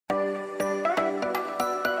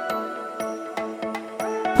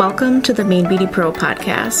Welcome to the Maine Beauty Pro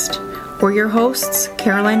podcast. We're your hosts,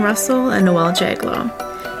 Caroline Russell and Noelle Jaglow.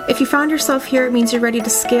 If you found yourself here, it means you're ready to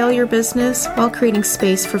scale your business while creating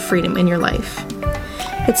space for freedom in your life.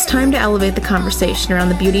 It's time to elevate the conversation around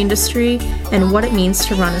the beauty industry and what it means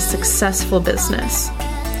to run a successful business.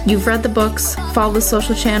 You've read the books, followed the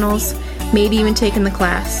social channels, maybe even taken the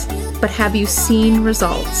class, but have you seen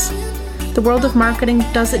results? The world of marketing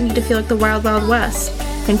doesn't need to feel like the Wild Wild West,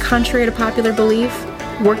 and contrary to popular belief,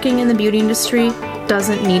 working in the beauty industry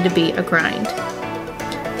doesn't need to be a grind.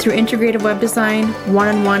 Through integrative web design,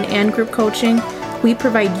 one-on-one and group coaching, we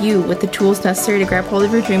provide you with the tools necessary to grab hold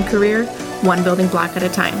of your dream career, one building block at a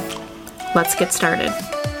time. Let's get started.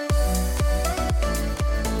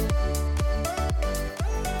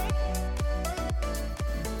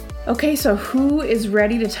 Okay, so who is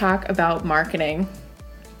ready to talk about marketing?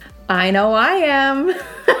 I know I am.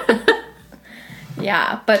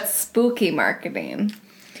 Yeah, but spooky marketing.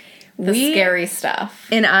 The scary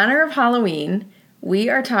stuff. In honor of Halloween, we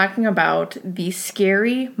are talking about the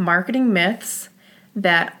scary marketing myths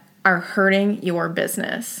that are hurting your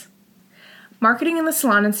business. Marketing in the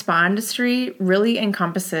salon and spa industry really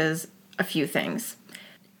encompasses a few things.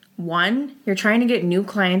 One, you're trying to get new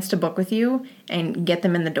clients to book with you and get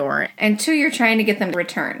them in the door. And two, you're trying to get them to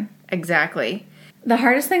return. Exactly. The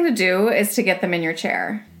hardest thing to do is to get them in your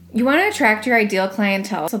chair. You want to attract your ideal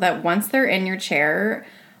clientele so that once they're in your chair,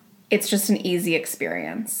 it's just an easy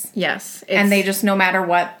experience. Yes. And they just, no matter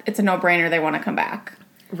what, it's a no-brainer, they want to come back.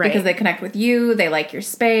 Right. Because they connect with you, they like your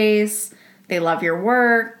space, they love your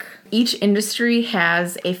work. Each industry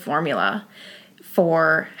has a formula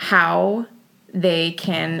for how they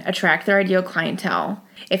can attract their ideal clientele.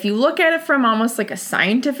 If you look at it from almost like a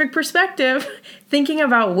scientific perspective, thinking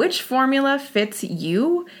about which formula fits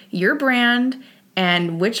you, your brand,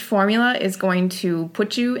 and which formula is going to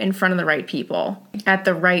put you in front of the right people at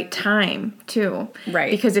the right time, too.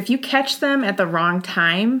 Right. Because if you catch them at the wrong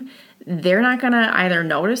time, they're not going to either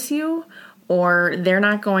notice you or they're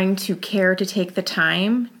not going to care to take the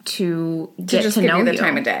time to get just to give know you you. the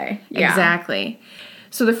time of day. Yeah. Exactly.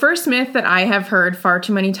 So the first myth that I have heard far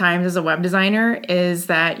too many times as a web designer is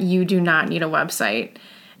that you do not need a website.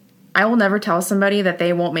 I will never tell somebody that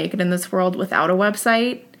they won't make it in this world without a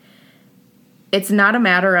website. It's not a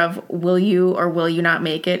matter of will you or will you not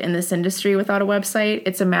make it in this industry without a website.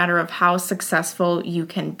 It's a matter of how successful you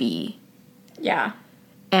can be. Yeah.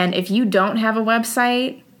 And if you don't have a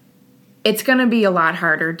website, it's going to be a lot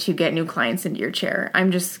harder to get new clients into your chair.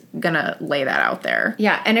 I'm just going to lay that out there.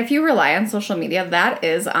 Yeah, and if you rely on social media, that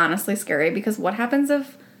is honestly scary because what happens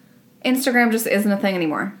if Instagram just isn't a thing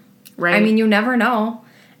anymore? Right. I mean, you never know.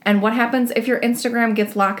 And what happens if your Instagram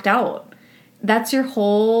gets locked out? That's your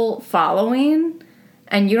whole following,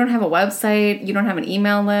 and you don't have a website, you don't have an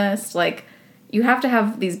email list. Like, you have to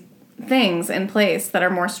have these things in place that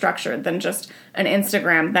are more structured than just an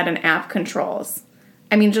Instagram that an app controls.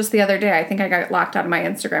 I mean, just the other day, I think I got locked out of my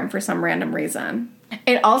Instagram for some random reason.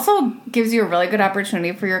 It also gives you a really good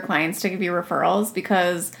opportunity for your clients to give you referrals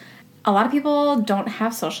because a lot of people don't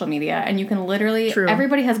have social media, and you can literally... True.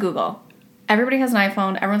 Everybody has Google. Everybody has an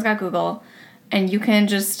iPhone. Everyone's got Google. And you can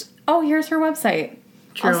just... Oh, here's her website.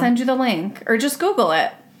 True. I'll send you the link. Or just Google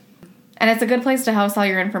it. And it's a good place to house all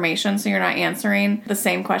your information so you're not answering the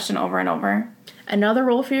same question over and over. Another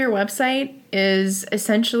role for your website is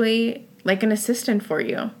essentially like an assistant for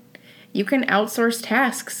you. You can outsource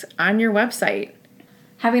tasks on your website.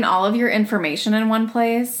 Having all of your information in one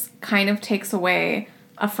place kind of takes away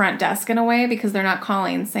a front desk in a way because they're not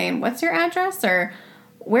calling saying, what's your address? Or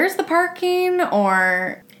where's the parking?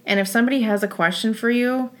 Or... And if somebody has a question for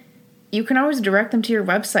you, you can always direct them to your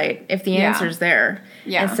website if the answer's there.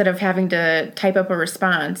 Yeah. Instead of having to type up a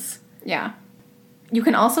response. Yeah. You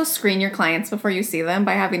can also screen your clients before you see them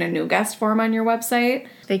by having a new guest form on your website.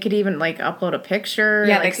 They could even, like, upload a picture.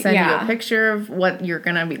 Yeah, like, send you a picture of what you're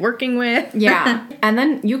going to be working with. Yeah. And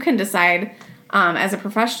then you can decide, as a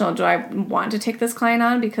professional, do I want to take this client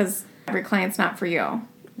on? Because every client's not for you.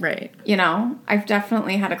 Right. You know, I've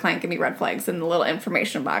definitely had a client give me red flags in the little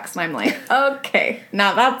information box, and I'm like, okay,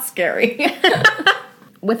 now that's scary.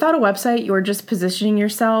 Without a website, you're just positioning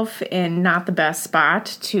yourself in not the best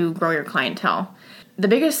spot to grow your clientele. The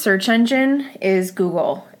biggest search engine is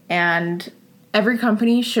Google, and every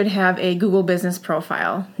company should have a Google business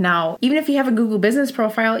profile. Now, even if you have a Google business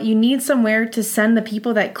profile, you need somewhere to send the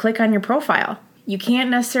people that click on your profile. You can't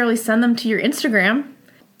necessarily send them to your Instagram.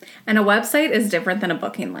 And a website is different than a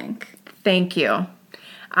booking link. Thank you.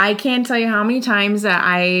 I can't tell you how many times that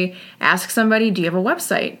I ask somebody, do you have a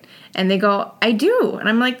website? And they go, I do. And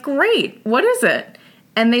I'm like, great. What is it?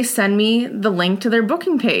 And they send me the link to their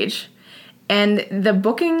booking page. And the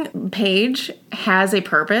booking page has a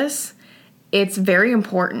purpose. It's very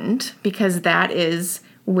important because that is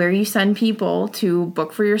where you send people to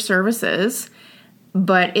book for your services,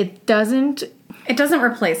 but it doesn't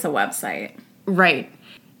replace a website. Right.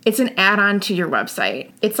 It's an add-on to your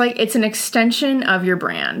website. It's an extension of your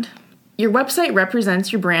brand. Your website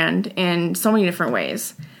represents your brand in so many different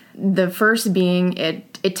ways. The first being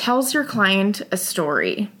it tells your client a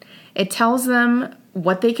story. It tells them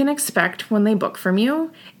what they can expect when they book from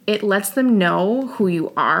you. It lets them know who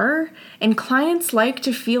you are. And clients like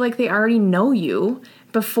to feel like they already know you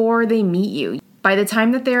before they meet you. By the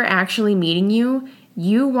time that they're actually meeting you,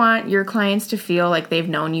 you want your clients to feel like they've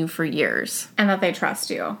known you for years. And that they trust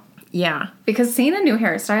you. Yeah. Because seeing a new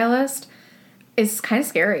hairstylist is kind of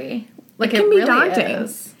scary. Like, it can be really daunting.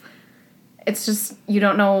 Is. It's just, you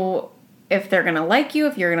don't know if they're going to like you,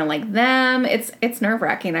 if you're going to like them. It's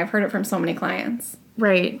nerve-wracking. I've heard it from so many clients.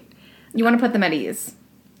 Right. You want to put them at ease.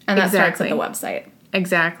 And that starts with the website.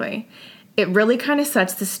 Exactly. It really kind of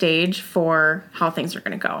sets the stage for how things are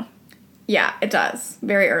going to go. Yeah, it does.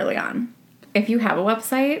 Very early on. If you have a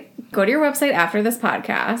website, go to your website after this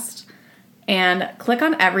podcast and click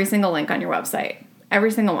on every single link on your website.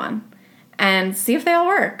 Every single one. And see if they all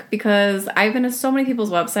work. Because I've been to so many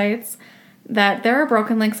people's websites that there are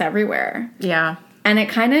broken links everywhere. Yeah. And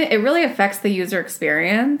it really affects the user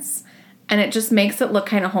experience. And it just makes it look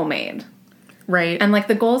kind of homemade. Right. And, like,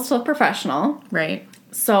 the goal is to look professional. Right.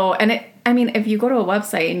 So, if you go to a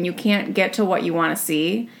website and you can't get to what you want to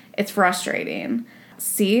see, it's frustrating.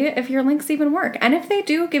 See if your links even work. And if they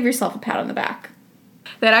do, give yourself a pat on the back.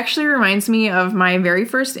 That actually reminds me of my very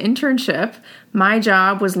first internship. My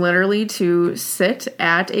job was literally to sit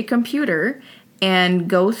at a computer and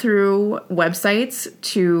go through websites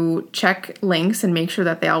to check links and make sure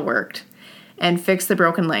that they all worked and fix the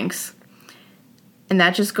broken links. And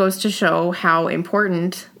that just goes to show how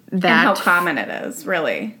important that... And how common it is,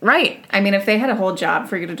 really. Right. I mean, if they had a whole job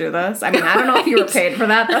for you to do this, I don't know if you were paid for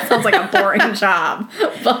that. That sounds like a boring job.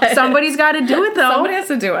 But somebody's got to do it, though. Somebody has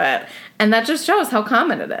to do it. And that just shows how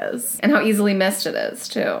common it is. And how easily missed it is,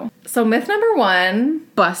 too. So myth number 1.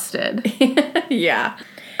 Busted. Yeah.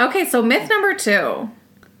 Okay, so myth number 2.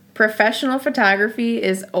 Professional photography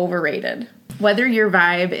is overrated. Whether your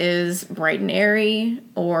vibe is bright and airy,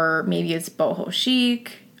 or maybe it's boho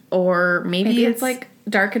chic, or maybe it's like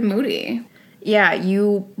dark and moody. Yeah,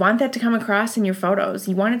 you want that to come across in your photos.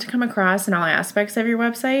 You want it to come across in all aspects of your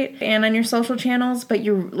website and on your social channels, but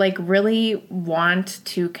you really want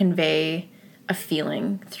to convey a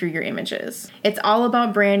feeling through your images. It's all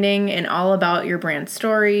about branding and all about your brand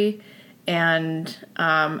story. And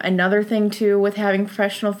another thing too with having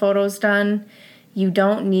professional photos done, you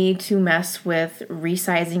don't need to mess with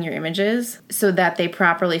resizing your images so that they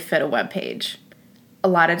properly fit a web page. A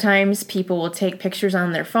lot of times people will take pictures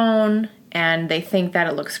on their phone and they think that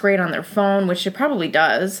it looks great on their phone, which it probably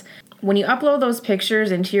does. When you upload those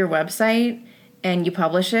pictures into your website and you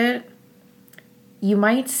publish it, you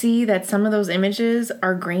might see that some of those images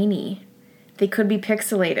are grainy. They could be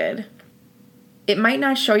pixelated. It might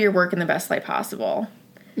not show your work in the best light possible.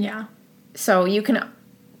 Yeah. So you can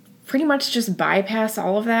pretty much just bypass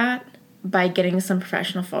all of that by getting some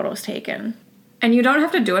professional photos taken. And you don't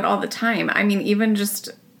have to do it all the time. Even just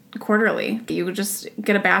quarterly. You just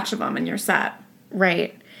get a batch of them and you're set.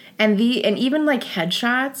 Right. And even like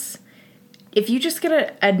headshots, if you just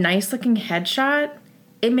get a nice looking headshot,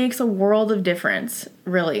 it makes a world of difference,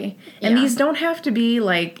 really. And these don't have to be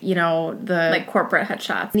like corporate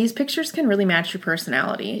headshots. These pictures can really match your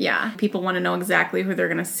personality. Yeah. People want to know exactly who they're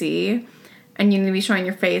going to see. And you need to be showing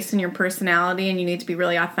your face and your personality, and you need to be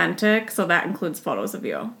really authentic. So that includes photos of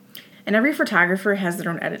you. And every photographer has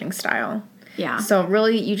their own editing style. Yeah. So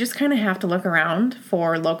really, you just kind of have to look around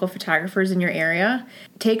for local photographers in your area.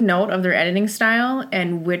 Take note of their editing style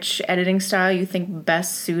and which editing style you think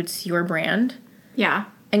best suits your brand. Yeah.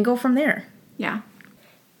 And go from there. Yeah.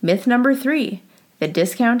 Myth number 3. The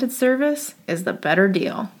discounted service is the better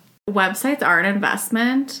deal. Websites are an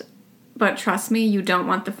investment, but trust me, you don't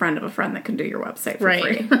want the friend of a friend that can do your website for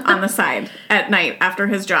free on the side at night after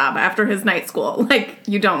his job, after his night school.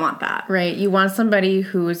 You don't want that. Right. You want somebody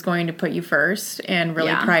who is going to put you first and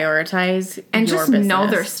really prioritize and your just business. know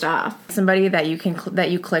their stuff. Somebody that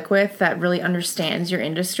you click with that really understands your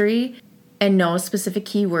industry and knows specific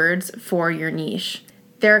keywords for your niche.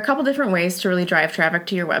 There are a couple different ways to really drive traffic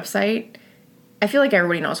to your website. I feel like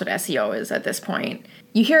everybody knows what SEO is at this point.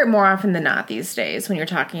 You hear it more often than not these days when you're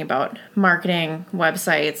talking about marketing,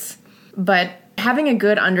 websites. But having a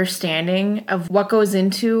good understanding of what goes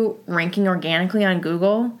into ranking organically on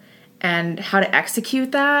Google and how to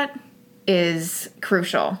execute that is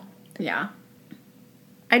crucial. Yeah.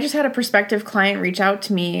 I just had a prospective client reach out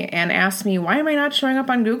to me and ask me, why am I not showing up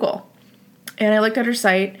on Google? And I looked at her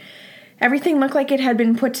site. Everything looked like it had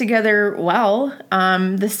been put together well.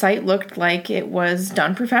 The site looked like it was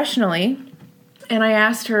done professionally. And I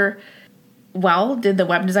asked her, well, did the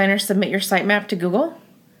web designer submit your sitemap to Google?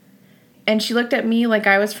 And she looked at me like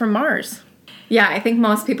I was from Mars. Yeah, I think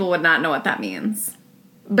most people would not know what that means.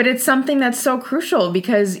 But it's something that's so crucial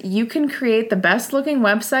because you can create the best looking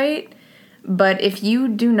website, but if you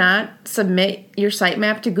do not submit your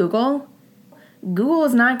sitemap to Google, Google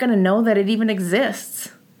is not going to know that it even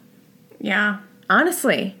exists. Yeah.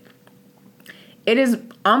 Honestly, it is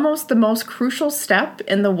almost the most crucial step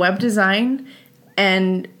in the web design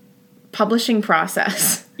and publishing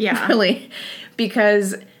process. Yeah. Really.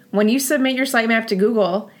 Because when you submit your sitemap to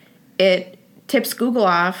Google, it tips Google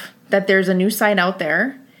off that there's a new site out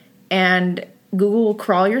there, and Google will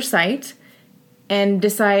crawl your site and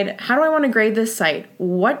decide, how do I want to grade this site?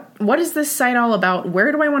 What is this site all about?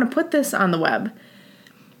 Where do I want to put this on the web?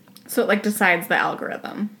 So it like decides the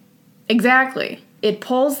algorithm. Exactly. It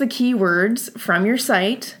pulls the keywords from your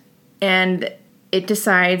site and it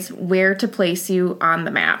decides where to place you on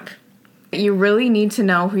the map. You really need to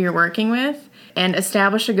know who you're working with and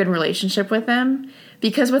establish a good relationship with them,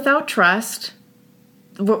 because without trust,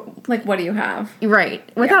 like, what do you have? Right.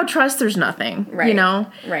 Without trust, there's nothing. Right. You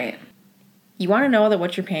know? Right. You want to know that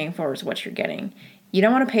what you're paying for is what you're getting. You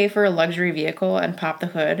don't want to pay for a luxury vehicle and pop the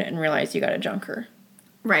hood and realize you got a junker.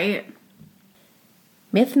 Right.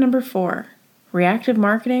 Myth number 4. Reactive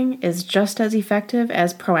marketing is just as effective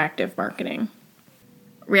as proactive marketing.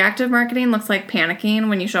 Reactive marketing looks like panicking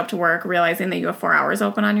when you show up to work, realizing that you have 4 hours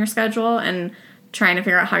open on your schedule and trying to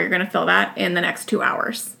figure out how you're going to fill that in the next 2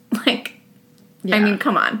 hours. Like, yeah. I mean,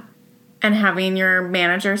 come on. And having your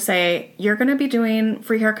manager say, you're going to be doing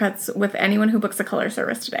free haircuts with anyone who books a color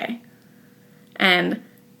service today. And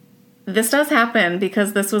this does happen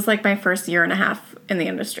because this was like my first year and a half in the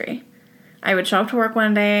industry. I would show up to work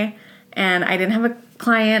one day and I didn't have a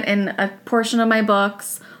client in a portion of my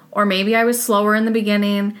books, or maybe I was slower in the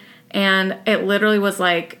beginning, and it literally was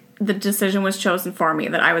like the decision was chosen for me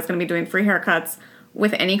that I was going to be doing free haircuts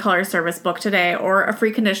with any color service booked today or a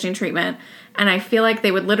free conditioning treatment. And I feel like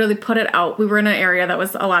they would literally put it out. We were in an area that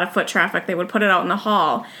was a lot of foot traffic. They would put it out in the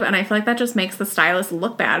hall. And I feel like that just makes the stylist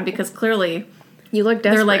look bad because clearly you look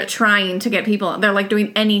desperate. They're like trying to get people. They're like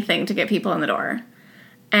doing anything to get people in the door.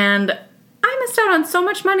 And I missed out on so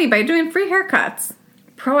much money by doing free haircuts.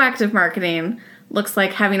 Proactive marketing looks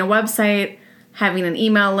like having a website, having an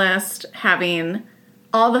email list, having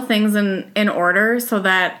all the things in order so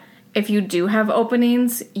that if you do have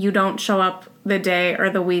openings, you don't show up the day or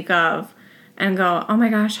the week of and go, oh my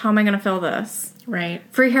gosh, how am I going to fill this? Right.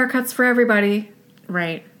 Free haircuts for everybody.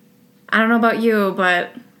 Right. I don't know about you,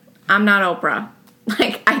 but I'm not Oprah.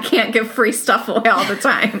 Like, I can't give free stuff away all the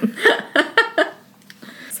time.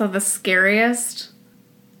 So the scariest,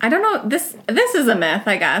 I don't know, this is a myth,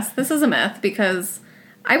 I guess. This is a myth because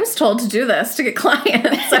I was told to do this to get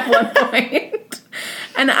clients at one point.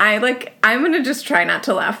 And I'm going to just try not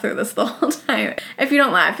to laugh through this the whole time. If you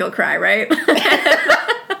don't laugh, you'll cry, right?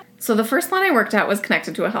 So the first one I worked at was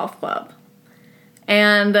connected to a health club.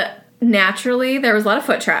 And naturally, there was a lot of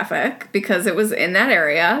foot traffic because it was in that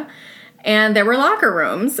area. And there were locker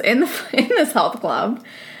rooms in this health club.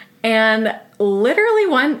 And literally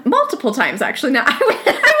multiple times, actually. Now,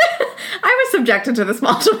 I was subjected to this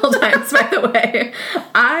multiple times, by the way.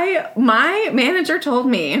 My manager told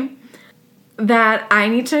me that I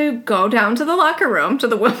need to go down to the locker room, to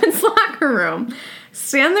the women's locker room,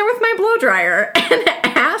 stand there with my blow dryer, and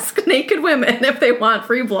ask naked women if they want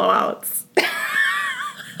free blowouts.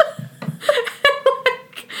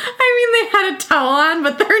 They had a towel on,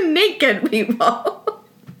 but they're naked people.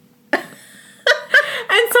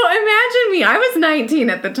 And so imagine me, I was 19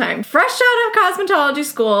 at the time, fresh out of cosmetology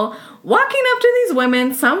school, walking up to these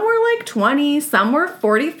women, some were like 20, some were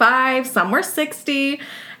 45, some were 60,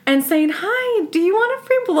 and saying, hi, do you want a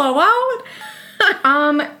free blowout?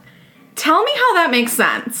 Tell me how that makes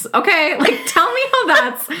sense, okay? Like, tell me how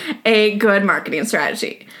that's a good marketing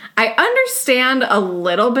strategy. I understand a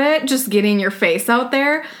little bit just getting your face out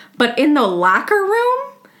there, but in the locker room,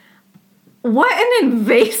 what an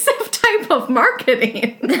invasive type of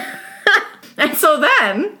marketing. And so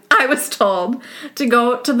then I was told to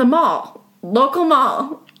go to the mall, local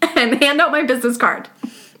mall, and hand out my business card.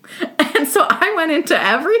 And so I went into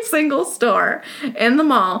every single store in the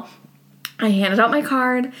mall. I handed out my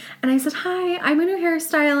card and I said, hi, I'm a new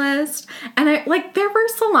hairstylist. And there were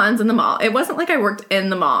salons in the mall. It wasn't like I worked in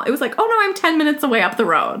the mall. It was like, oh no, I'm 10 minutes away up the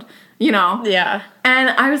road. you know? Yeah. And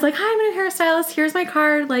I was like, hi, I'm a new hairstylist. Here's my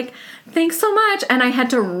card. Like, thanks so much. And I had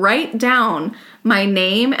to write down my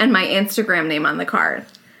name and my Instagram name on the card.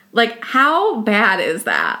 Like, how bad is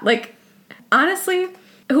that? Like, honestly,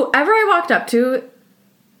 whoever I walked up to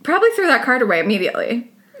probably threw that card away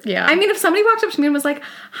immediately. Yeah. I mean, if somebody walked up to me and was like,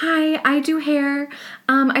 hi, I do hair.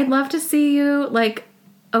 I'd love to see you. Like,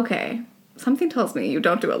 okay, something tells me you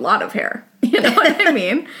don't do a lot of hair. You know what I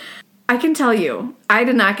mean? I can tell you, I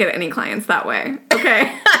did not get any clients that way. Okay?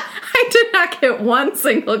 I did not get one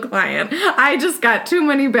single client. I just got too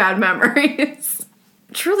many bad memories.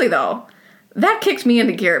 Truly, though, that kicked me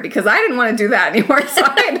into gear because I didn't want to do that anymore, so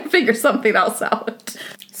I had to figure something else out.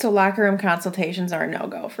 So locker room consultations are a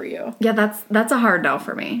no-go for you. Yeah, that's a hard no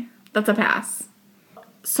for me. That's a pass.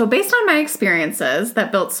 So based on my experiences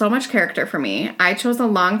that built so much character for me, I chose a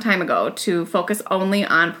long time ago to focus only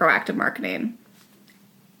on proactive marketing.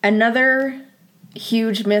 Another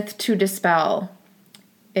huge myth to dispel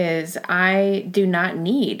is I do not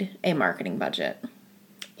need a marketing budget.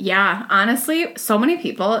 Yeah, honestly, so many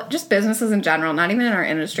people, just businesses in general, not even in our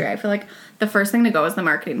industry, I feel like the first thing to go is the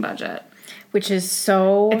marketing budget. Which is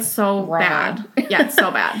so It's so wrong. bad. Yeah, it's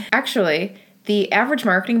so bad. Actually, the average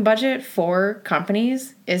marketing budget for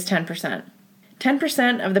companies is 10%.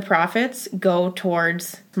 10% of the profits go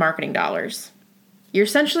towards marketing dollars. You're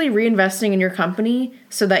essentially reinvesting in your company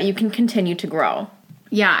so that you can continue to grow.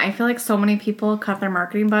 Yeah, I feel like so many people cut their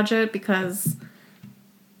marketing budget because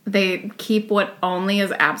they keep what only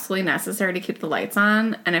is absolutely necessary to keep the lights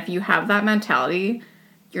on. And if you have that mentality,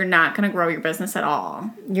 you're not going to grow your business at all.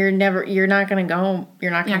 You're not going to go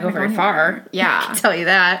very far. Yeah. I can tell you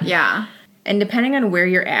that. Yeah. And depending on where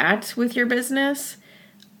you're at with your business,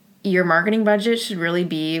 your marketing budget should really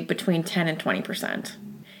be between 10 and 20%.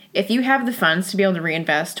 If you have the funds to be able to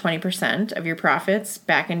reinvest 20% of your profits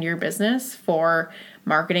back into your business for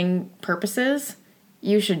marketing purposes,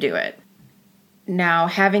 you should do it. Now,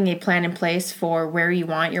 having a plan in place for where you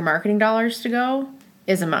want your marketing dollars to go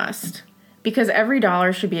is a must, because every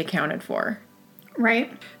dollar should be accounted for.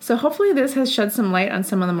 Right. So hopefully this has shed some light on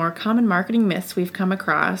some of the more common marketing myths we've come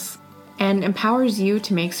across and empowers you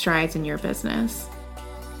to make strides in your business.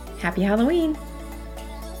 Happy Halloween!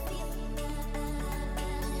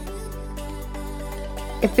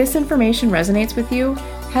 If this information resonates with you,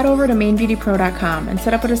 head over to mainbeautypro.com and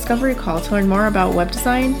set up a discovery call to learn more about web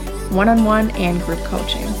design, one-on-one, and group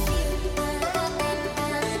coaching.